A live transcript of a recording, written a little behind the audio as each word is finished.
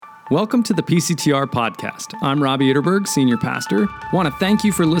Welcome to the PCTR podcast. I'm Robbie Itterberg, Senior Pastor. I want to thank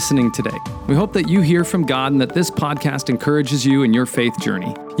you for listening today. We hope that you hear from God and that this podcast encourages you in your faith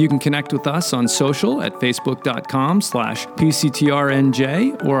journey. You can connect with us on social at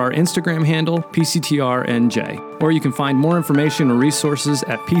facebook.com/PCTRNJ or our Instagram handle, PCTRNJ. Or you can find more information or resources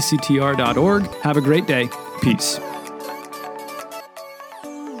at pctr.org. Have a great day. Peace.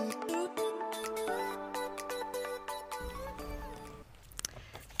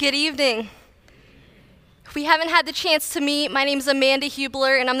 Good evening. If we haven't had the chance to meet, my name is Amanda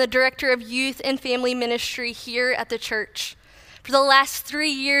Hubler, and I'm the Director of Youth and Family Ministry here at the church. For the last 3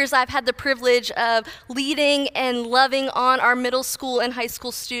 years, I've had the privilege of leading and loving on our middle school and high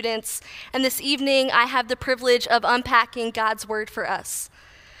school students, and this evening I have the privilege of unpacking God's Word for us.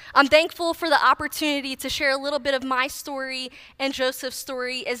 I'm thankful for the opportunity to share a little bit of my story and Joseph's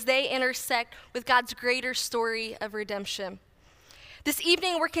story as they intersect with God's greater story of redemption. This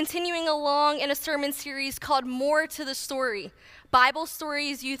evening, we're continuing along in a sermon series called More to the Story, Bible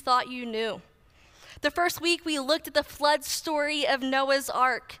Stories You Thought You Knew. The first week, we looked at the flood story of Noah's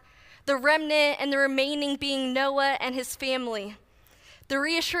Ark, the remnant and the remaining being Noah and his family, the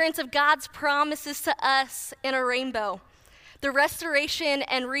reassurance of God's promises to us in a rainbow, the restoration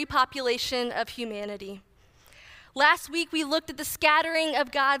and repopulation of humanity. Last week, we looked at the scattering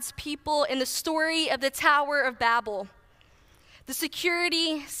of God's people in the story of the Tower of Babel, the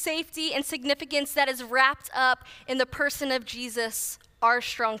security, safety, and significance that is wrapped up in the person of Jesus, our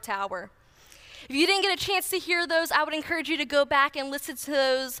strong tower. If you didn't get a chance to hear those, I would encourage you to go back and listen to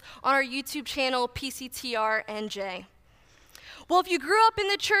those on our YouTube channel, PCTRNJ. Well, if you grew up in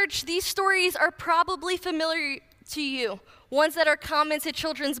the church, these stories are probably familiar to you, ones that are common to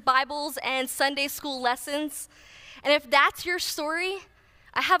children's Bibles and Sunday school lessons. And if that's your story,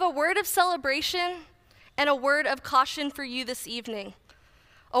 I have a word of celebration and a word of caution for you this evening.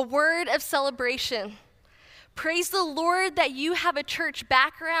 A word of celebration. Praise the Lord that you have a church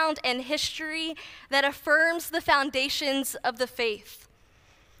background and history that affirms the foundations of the faith.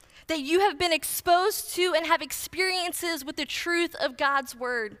 That you have been exposed to and have experiences with the truth of God's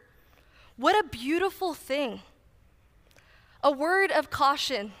word. What a beautiful thing. A word of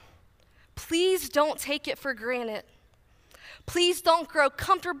caution. Please don't take it for granted. Please don't grow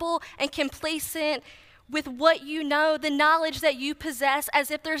comfortable and complacent with what you know, the knowledge that you possess,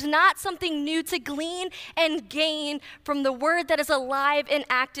 as if there's not something new to glean and gain from the word that is alive and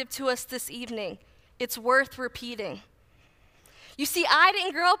active to us this evening. It's worth repeating. You see, I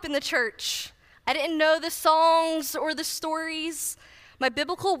didn't grow up in the church. I didn't know the songs or the stories. My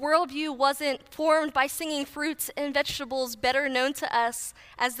biblical worldview wasn't formed by singing fruits and vegetables better known to us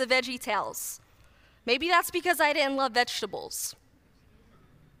as the VeggieTales. Maybe that's because I didn't love vegetables.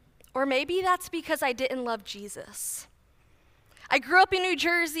 Or maybe that's because I didn't love Jesus. I grew up in New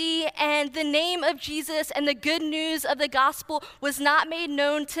Jersey, and the name of Jesus and the good news of the gospel was not made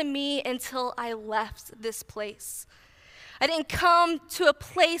known to me until I left this place. I didn't come to a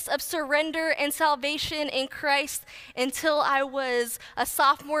place of surrender and salvation in Christ until I was a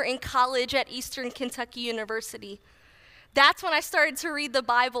sophomore in college at Eastern Kentucky University. That's when I started to read the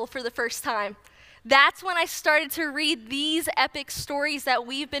Bible for the first time. That's when I started to read these epic stories that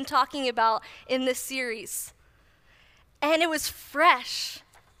we've been talking about in this series. And it was fresh,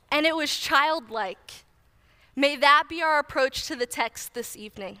 and it was childlike. May that be our approach to the text this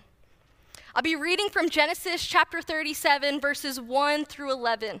evening. I'll be reading from Genesis chapter 37, verses 1 through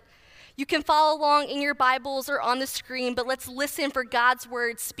 11. You can follow along in your Bibles or on the screen, but let's listen for God's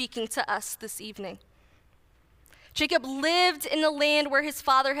word speaking to us this evening. Jacob lived in the land where his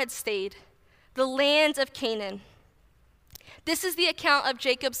father had stayed, the land of Canaan. This is the account of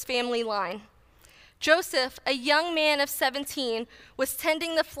Jacob's family line. Joseph, a young man of 17, was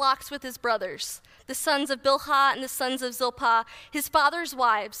tending the flocks with his brothers, the sons of Bilhah and the sons of Zilpah, his father's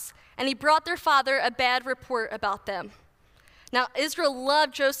wives, and he brought their father a bad report about them. Now Israel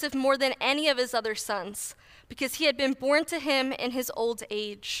loved Joseph more than any of his other sons, because he had been born to him in his old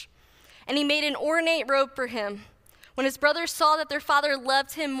age. And he made an ornate robe for him. When his brothers saw that their father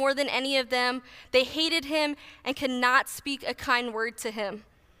loved him more than any of them, they hated him and could not speak a kind word to him.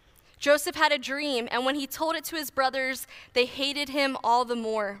 Joseph had a dream, and when he told it to his brothers, they hated him all the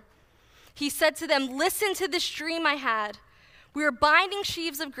more. He said to them, "Listen to this dream I had. We were binding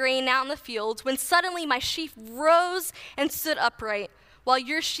sheaves of grain out in the fields when suddenly my sheaf rose and stood upright, while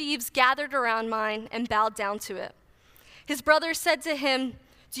your sheaves gathered around mine and bowed down to it." His brothers said to him,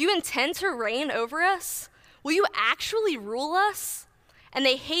 "Do you intend to reign over us? Will you actually rule us?" And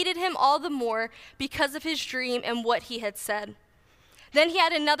they hated him all the more because of his dream and what he had said. Then he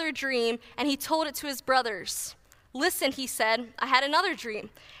had another dream, and he told it to his brothers. "Listen," he said, "I had another dream,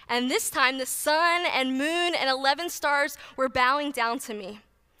 and this time the sun and moon and 11 stars were bowing down to me."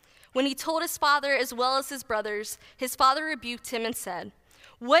 When he told his father as well as his brothers, his father rebuked him and said,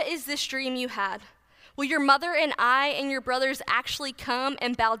 "What is this dream you had? Will your mother and I and your brothers actually come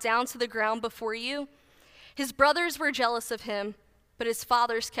and bow down to the ground before you?" His brothers were jealous of him, but his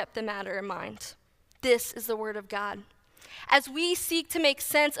fathers kept the matter in mind. This is the word of God. As we seek to make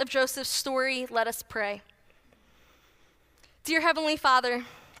sense of Joseph's story, let us pray. Dear Heavenly Father,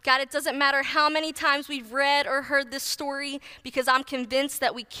 God, it doesn't matter how many times we've read or heard this story, because I'm convinced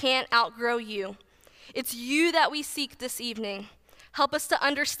that we can't outgrow you. It's you that we seek this evening. Help us to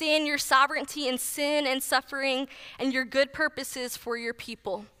understand your sovereignty in sin and suffering and your good purposes for your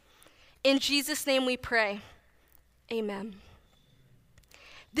people. In Jesus' name we pray. Amen.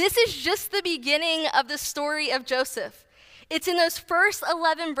 This is just the beginning of the story of Joseph. It's in those first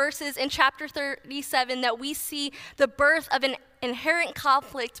 11 verses in chapter 37 that we see the birth of an inherent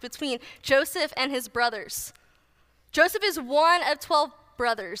conflict between Joseph and his brothers. Joseph is one of 12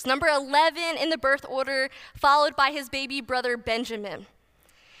 brothers, number 11 in the birth order, followed by his baby brother Benjamin.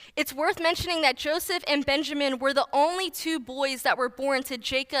 It's worth mentioning that Joseph and Benjamin were the only two boys that were born to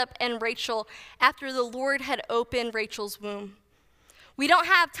Jacob and Rachel after the Lord had opened Rachel's womb. We don't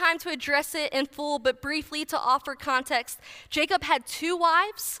have time to address it in full, but briefly to offer context, Jacob had 2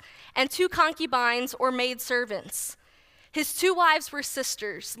 wives and 2 concubines or maidservants. His 2 wives were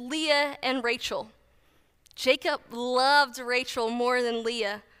sisters, Leah and Rachel. Jacob loved Rachel more than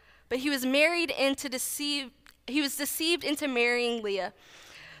Leah, but he was deceived into marrying Leah.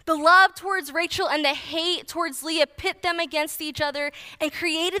 The love towards Rachel and the hate towards Leah pit them against each other and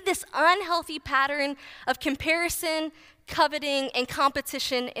created this unhealthy pattern of comparison, coveting, and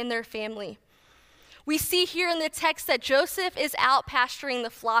competition in their family. We see here in the text that Joseph is out pasturing the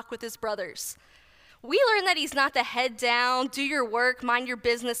flock with his brothers. We learn that he's not the head down, do your work, mind your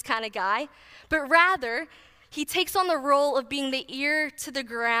business kind of guy, but rather he takes on the role of being the ear to the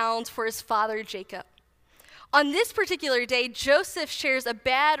ground for his father Jacob. On this particular day, Joseph shares a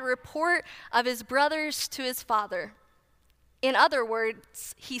bad report of his brothers to his father. In other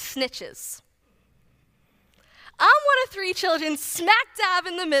words, he snitches. I'm one of 3 children, smack dab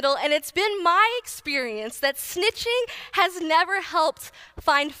in the middle, and it's been my experience that snitching has never helped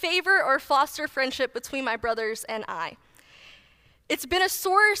find favor or foster friendship between my brothers and I. It's been a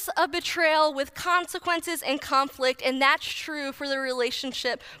source of betrayal with consequences and conflict, and that's true for the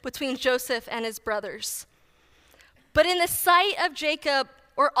relationship between Joseph and his brothers. But in the sight of Jacob,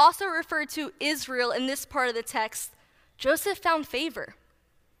 or also referred to Israel in this part of the text, Joseph found favor.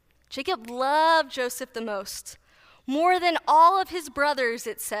 Jacob loved Joseph the most, more than all of his brothers,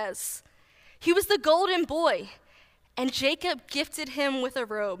 it says. He was the golden boy, and Jacob gifted him with a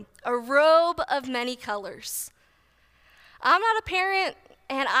robe of many colors. I'm not a parent,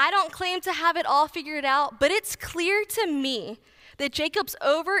 and I don't claim to have it all figured out, but it's clear to me that Jacob's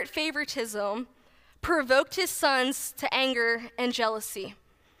overt favoritism provoked his sons to anger and jealousy.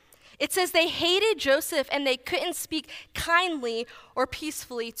 It says they hated Joseph and they couldn't speak kindly or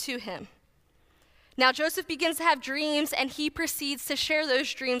peacefully to him. Now Joseph begins to have dreams, and he proceeds to share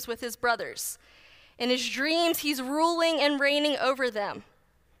those dreams with his brothers. In his dreams, he's ruling and reigning over them.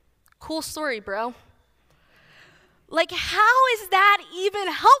 Cool story, bro. Like, how is that even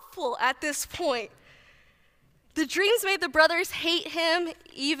helpful at this point? The dreams made the brothers hate him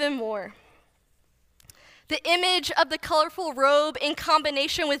even more. The image of the colorful robe in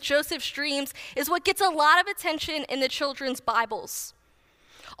combination with Joseph's dreams is what gets a lot of attention in the children's Bibles.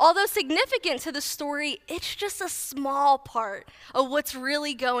 Although significant to the story, it's just a small part of what's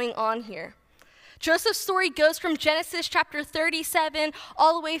really going on here. Joseph's story goes from Genesis chapter 37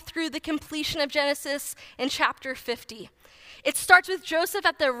 all the way through the completion of Genesis in chapter 50. It starts with Joseph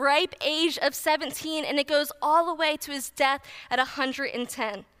at the ripe age of 17, and it goes all the way to his death at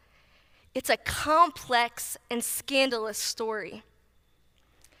 110. It's a complex and scandalous story.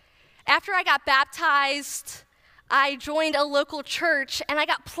 After I got baptized, I joined a local church, and I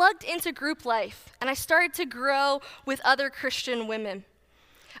got plugged into group life, and I started to grow with other Christian women.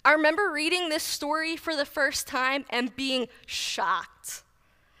 I remember reading this story for the first time and being shocked.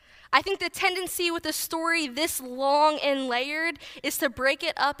 I think the tendency with a story this long and layered is to break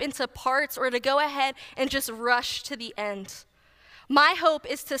it up into parts or to go ahead and just rush to the end. My hope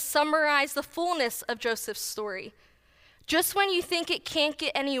is to summarize the fullness of Joseph's story. Just when you think it can't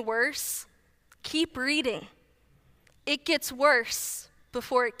get any worse, keep reading. It gets worse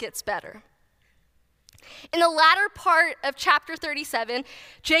before it gets better. In the latter part of chapter 37,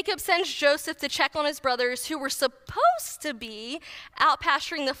 Jacob sends Joseph to check on his brothers who were supposed to be out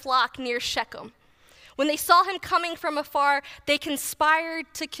pasturing the flock near Shechem. When they saw him coming from afar, they conspired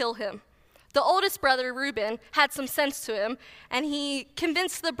to kill him. The oldest brother, Reuben, had some sense to him, and he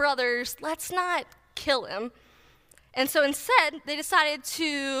convinced the brothers, let's not kill him. And so instead, they decided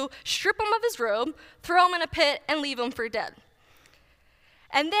to strip him of his robe, throw him in a pit, and leave him for dead.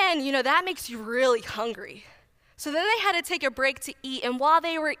 And then, that makes you really hungry. So then they had to take a break to eat, and while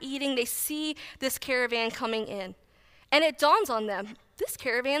they were eating, they see this caravan coming in. And it dawns on them, this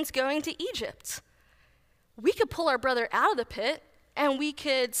caravan's going to Egypt. We could pull our brother out of the pit, and we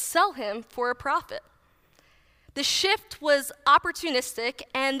could sell him for a profit. The shift was opportunistic,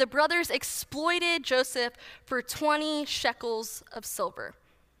 and the brothers exploited Joseph for 20 shekels of silver.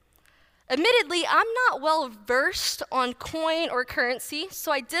 Admittedly, I'm not well versed on coin or currency,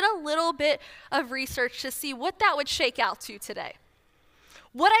 so I did a little bit of research to see what that would shake out to today.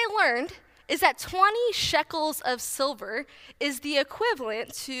 What I learned is that 20 shekels of silver is the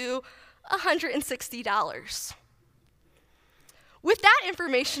equivalent to $160. With that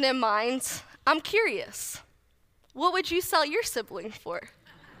information in mind, I'm curious. What would you sell your sibling for?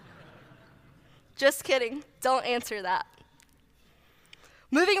 Just kidding. Don't answer that.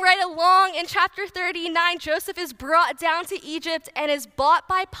 Moving right along, in chapter 39, Joseph is brought down to Egypt and is bought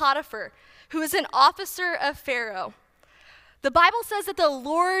by Potiphar, who is an officer of Pharaoh. The Bible says that the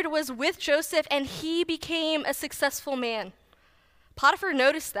Lord was with Joseph and he became a successful man. Potiphar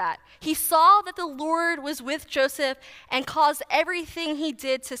noticed that. He saw that the Lord was with Joseph and caused everything he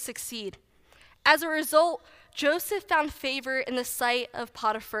did to succeed. As a result, Joseph found favor in the sight of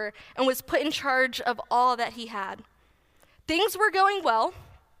Potiphar and was put in charge of all that he had. Things were going well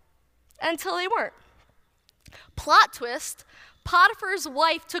until they weren't. Plot twist, Potiphar's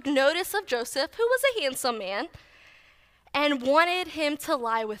wife took notice of Joseph, who was a handsome man, and wanted him to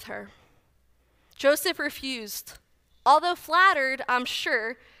lie with her. Joseph refused. Although flattered, I'm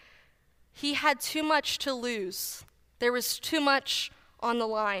sure, he had too much to lose. There was too much on the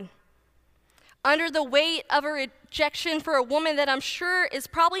line. Under the weight of a rejection for a woman that I'm sure is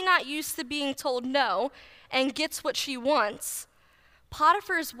probably not used to being told no and gets what she wants,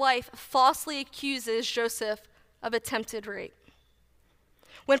 Potiphar's wife falsely accuses Joseph of attempted rape.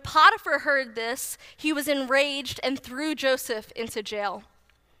 When Potiphar heard this, he was enraged and threw Joseph into jail.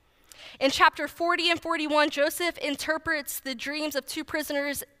 In chapter 40 and 41, Joseph interprets the dreams of two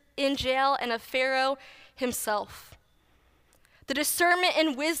prisoners in jail and of Pharaoh himself. The discernment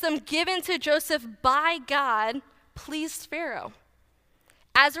and wisdom given to Joseph by God pleased Pharaoh.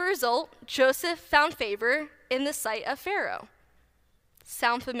 As a result, Joseph found favor in the sight of Pharaoh.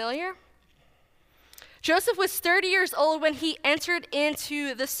 Sound familiar? Joseph was 30 years old when he entered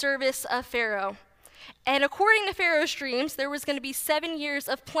into the service of Pharaoh. And according to Pharaoh's dreams, there was going to be 7 years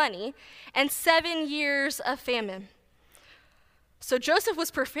of plenty and 7 years of famine. So Joseph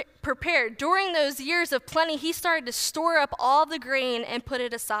was prepared. During those years of plenty, he started to store up all the grain and put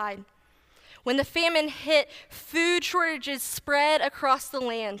it aside. When the famine hit, food shortages spread across the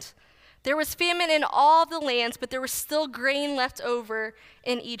land. There was famine in all the lands, but there was still grain left over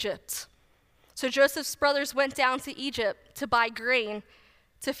in Egypt. So Joseph's brothers went down to Egypt to buy grain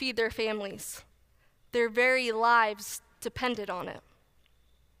to feed their families. Their very lives depended on it.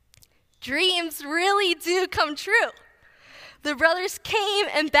 Dreams really do come true. The brothers came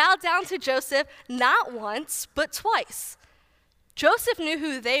and bowed down to Joseph not once, but twice. Joseph knew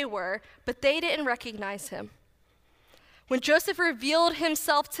who they were, but they didn't recognize him. When Joseph revealed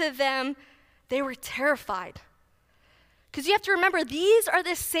himself to them, they were terrified. Because you have to remember, these are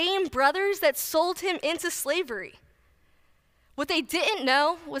the same brothers that sold him into slavery. What they didn't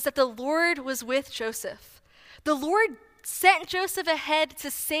know was that the Lord was with Joseph. The Lord sent Joseph ahead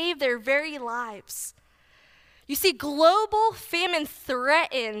to save their very lives. You see, global famine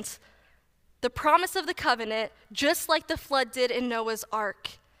threatened the promise of the covenant, just like the flood did in Noah's ark.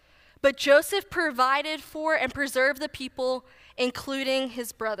 But Joseph provided for and preserved the people, including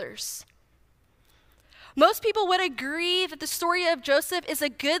his brothers. Most people would agree that the story of Joseph is a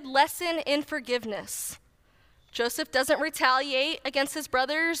good lesson in forgiveness. Joseph doesn't retaliate against his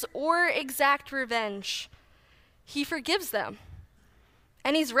brothers or exact revenge. He forgives them,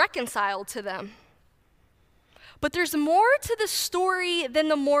 and he's reconciled to them. But there's more to the story than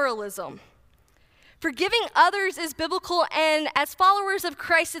the moralism. Forgiving others is biblical, and as followers of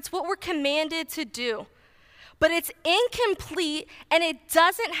Christ, it's what we're commanded to do. But it's incomplete, and it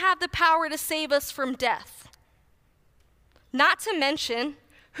doesn't have the power to save us from death. Not to mention,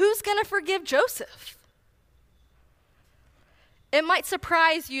 who's going to forgive Joseph? It might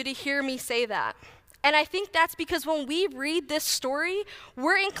surprise you to hear me say that. And I think that's because when we read this story,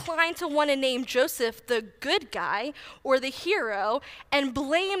 we're inclined to want to name Joseph the good guy or the hero and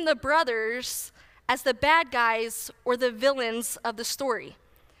blame the brothers as the bad guys or the villains of the story.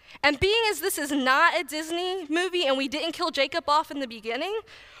 And being as this is not a Disney movie and we didn't kill Jacob off in the beginning,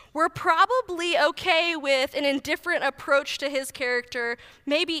 we're probably okay with an indifferent approach to his character,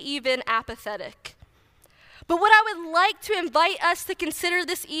 maybe even apathetic. But what I would like to invite us to consider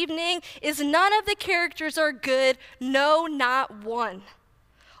this evening is none of the characters are good, no, not one.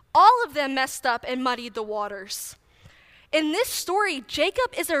 All of them messed up and muddied the waters. In this story,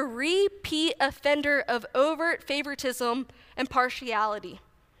 Jacob is a repeat offender of overt favoritism and partiality.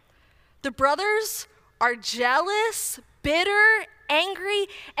 The brothers are jealous, bitter, angry,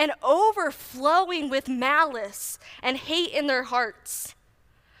 and overflowing with malice and hate in their hearts.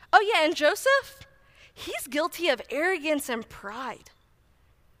 Oh yeah, and Joseph, he's guilty of arrogance and pride.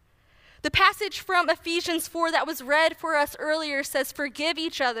 The passage from Ephesians 4 that was read for us earlier says, "Forgive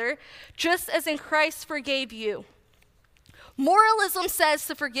each other, just as in Christ forgave you." Moralism says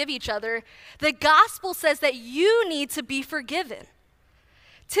to forgive each other. The gospel says that you need to be forgiven.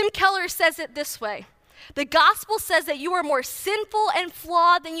 Tim Keller says it this way: the gospel says that you are more sinful and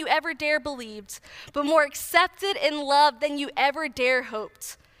flawed than you ever dare believed, but more accepted and loved than you ever dare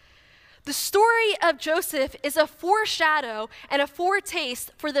hoped. The story of Joseph is a foreshadow and a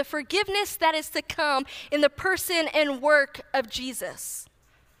foretaste for the forgiveness that is to come in the person and work of Jesus.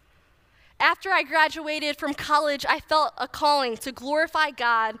 After I graduated from college, I felt a calling to glorify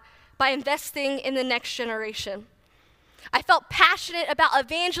God by investing in the next generation. I felt passionate about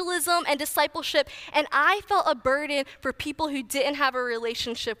evangelism and discipleship, and I felt a burden for people who didn't have a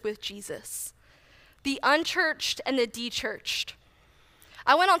relationship with Jesus, the unchurched and the dechurched.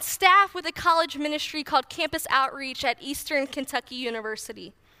 I went on staff with a college ministry called Campus Outreach at Eastern Kentucky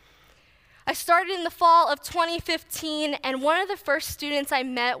University. I started in the fall of 2015, and one of the first students I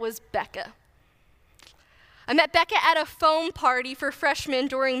met was Becca. I met Becca at a foam party for freshmen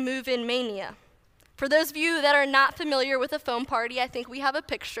during Move-In Mania. For those of you that are not familiar with a foam party, I think we have a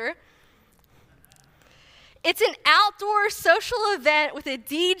picture. It's an outdoor social event with a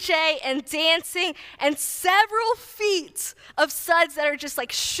DJ and dancing and several feet of suds that are just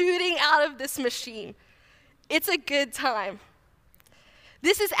like shooting out of this machine. It's a good time.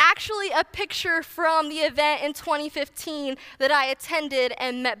 This is actually a picture from the event in 2015 that I attended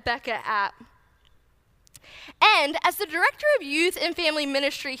and met Becca at. And as the director of youth and family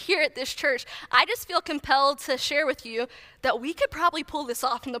ministry here at this church, I just feel compelled to share with you that we could probably pull this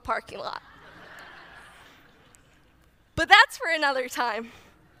off in the parking lot. But that's for another time.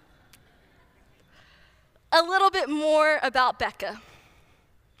 A little bit more about Becca.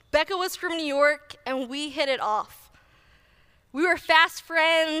 Becca was from New York, and we hit it off. We were fast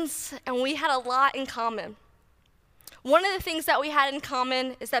friends, and we had a lot in common. One of the things that we had in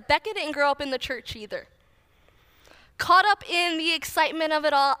common is that Becca didn't grow up in the church either. Caught up in the excitement of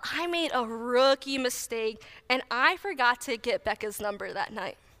it all, I made a rookie mistake, and I forgot to get Becca's number that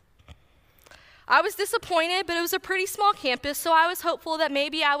night. I was disappointed, but it was a pretty small campus, so I was hopeful that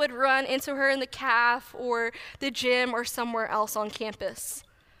maybe I would run into her in the caf or the gym or somewhere else on campus.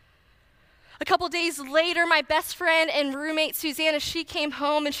 A couple days later, my best friend and roommate, Susanna, she came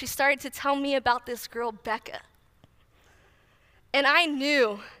home and she started to tell me about this girl, Becca. And I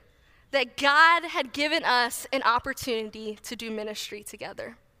knew that God had given us an opportunity to do ministry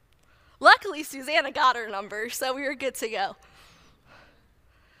together. Luckily, Susanna got her number, so we were good to go.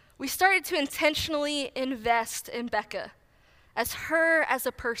 We started to intentionally invest in Becca, as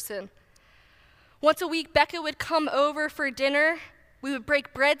a person. Once a week, Becca would come over for dinner. We would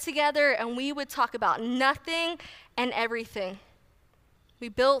break bread together, and we would talk about nothing and everything. We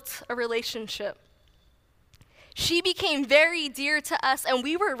built a relationship. She became very dear to us, and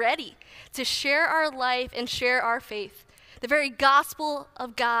we were ready to share our life and share our faith, the very gospel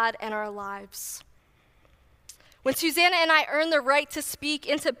of God and our lives. When Susanna and I earned the right to speak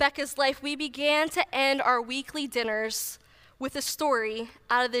into Becca's life, we began to end our weekly dinners with a story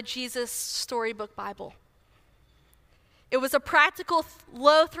out of the Jesus Storybook Bible. It was a practical,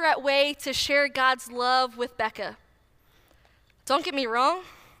 low-threat way to share God's love with Becca. Don't get me wrong,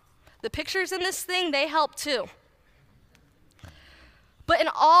 the pictures in this thing, they help too. But in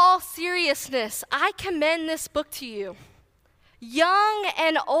all seriousness, I commend this book to you. Young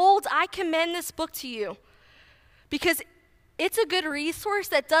and old, I commend this book to you. Because it's a good resource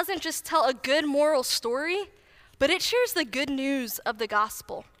that doesn't just tell a good moral story, but it shares the good news of the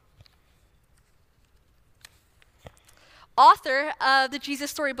gospel. Author of the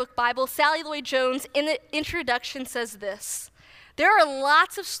Jesus Storybook Bible, Sally Lloyd-Jones, in the introduction says this: "There are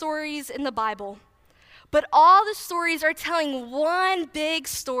lots of stories in the Bible, but all the stories are telling one big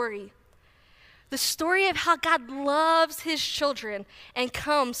story. The story of how God loves his children and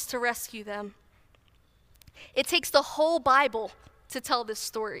comes to rescue them. It takes the whole Bible to tell this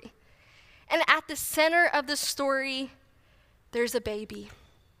story. And at the center of the story, there's a baby.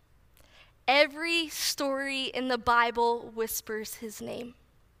 Every story in the Bible whispers his name.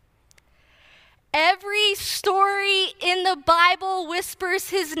 Every story in the Bible whispers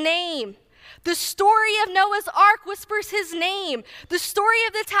his name. The story of Noah's Ark whispers his name. The story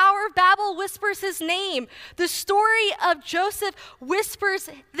of the Tower of Babel whispers his name. The story of Joseph whispers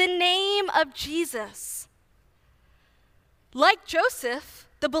the name of Jesus. Like Joseph,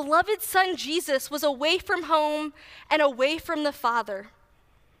 the beloved son Jesus was away from home and away from the Father.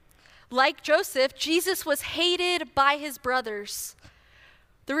 Like Joseph, Jesus was hated by his brothers.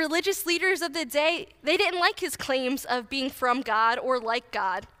 The religious leaders of the day, they didn't like his claims of being from God or like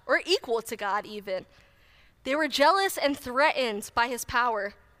God or equal to God even. They were jealous and threatened by his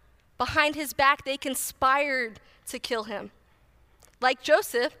power. Behind his back, they conspired to kill him. Like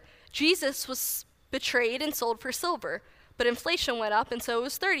Joseph, Jesus was betrayed and sold for silver, but inflation went up and so it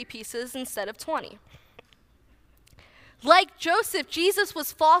was 30 pieces instead of 20. Like Joseph, Jesus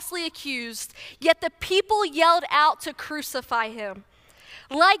was falsely accused, yet the people yelled out to crucify him.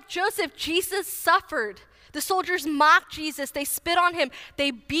 Like Joseph, Jesus suffered. The soldiers mocked Jesus. They spit on him.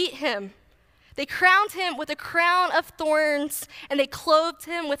 They beat him. They crowned him with a crown of thorns, and they clothed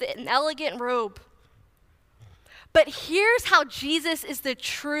him with an elegant robe. But here's how Jesus is the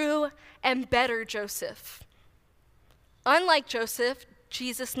true and better Joseph. Unlike Joseph,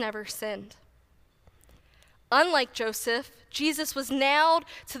 Jesus never sinned. Unlike Joseph, Jesus was nailed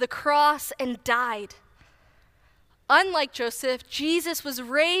to the cross and died. Unlike Joseph, Jesus was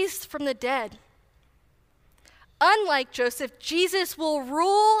raised from the dead. Unlike Joseph, Jesus will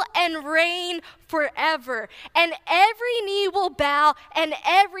rule and reign forever, and every knee will bow and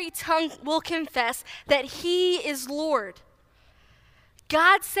every tongue will confess that he is Lord.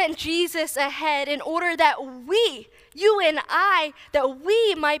 God sent Jesus ahead in order that we, you and I, that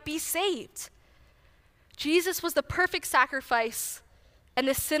we might be saved. Jesus was the perfect sacrifice and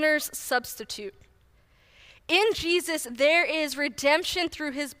the sinner's substitute. In Jesus, there is redemption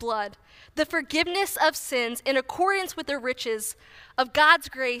through his blood, the forgiveness of sins in accordance with the riches of God's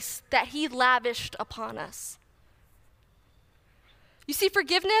grace that he lavished upon us. You see,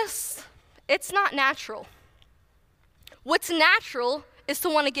 forgiveness, it's not natural. What's natural is to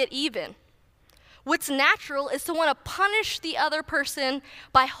want to get even. What's natural is to want to punish the other person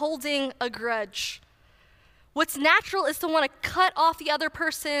by holding a grudge. What's natural is to want to cut off the other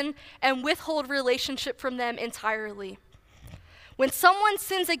person and withhold relationship from them entirely. When someone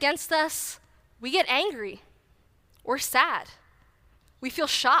sins against us, we get angry or sad. We feel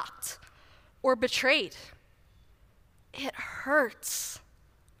shocked or betrayed. It hurts.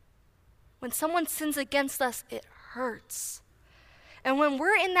 When someone sins against us, it hurts. And when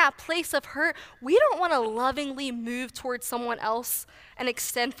we're in that place of hurt, we don't want to lovingly move towards someone else and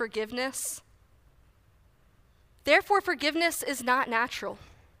extend forgiveness. Therefore, forgiveness is not natural.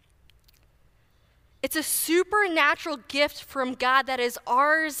 It's a supernatural gift from God that is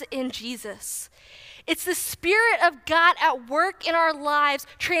ours in Jesus. It's the Spirit of God at work in our lives,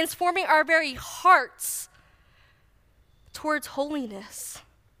 transforming our very hearts towards holiness.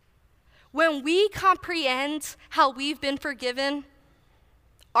 When we comprehend how we've been forgiven,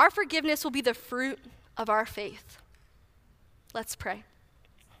 our forgiveness will be the fruit of our faith. Let's pray.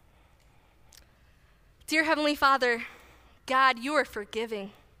 Dear Heavenly Father, God, you are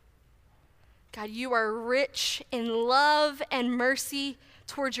forgiving. God, you are rich in love and mercy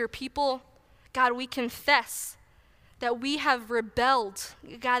towards your people. God, we confess that we have rebelled.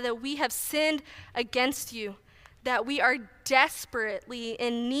 God, that we have sinned against you, that we are desperately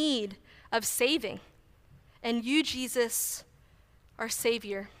in need of saving. And you, Jesus, our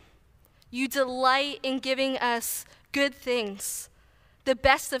Savior, you delight in giving us good things, the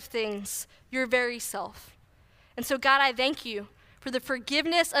best of things, your very self. And so, God, I thank you for the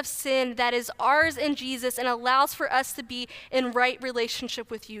forgiveness of sin that is ours in Jesus and allows for us to be in right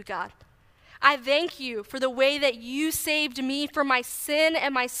relationship with you, God. I thank you for the way that you saved me from my sin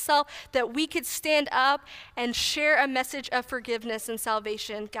and myself, that we could stand up and share a message of forgiveness and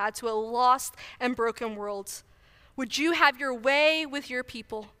salvation, God, to a lost and broken world. Would you have your way with your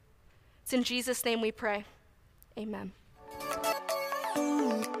people? It's in Jesus' name we pray. Amen.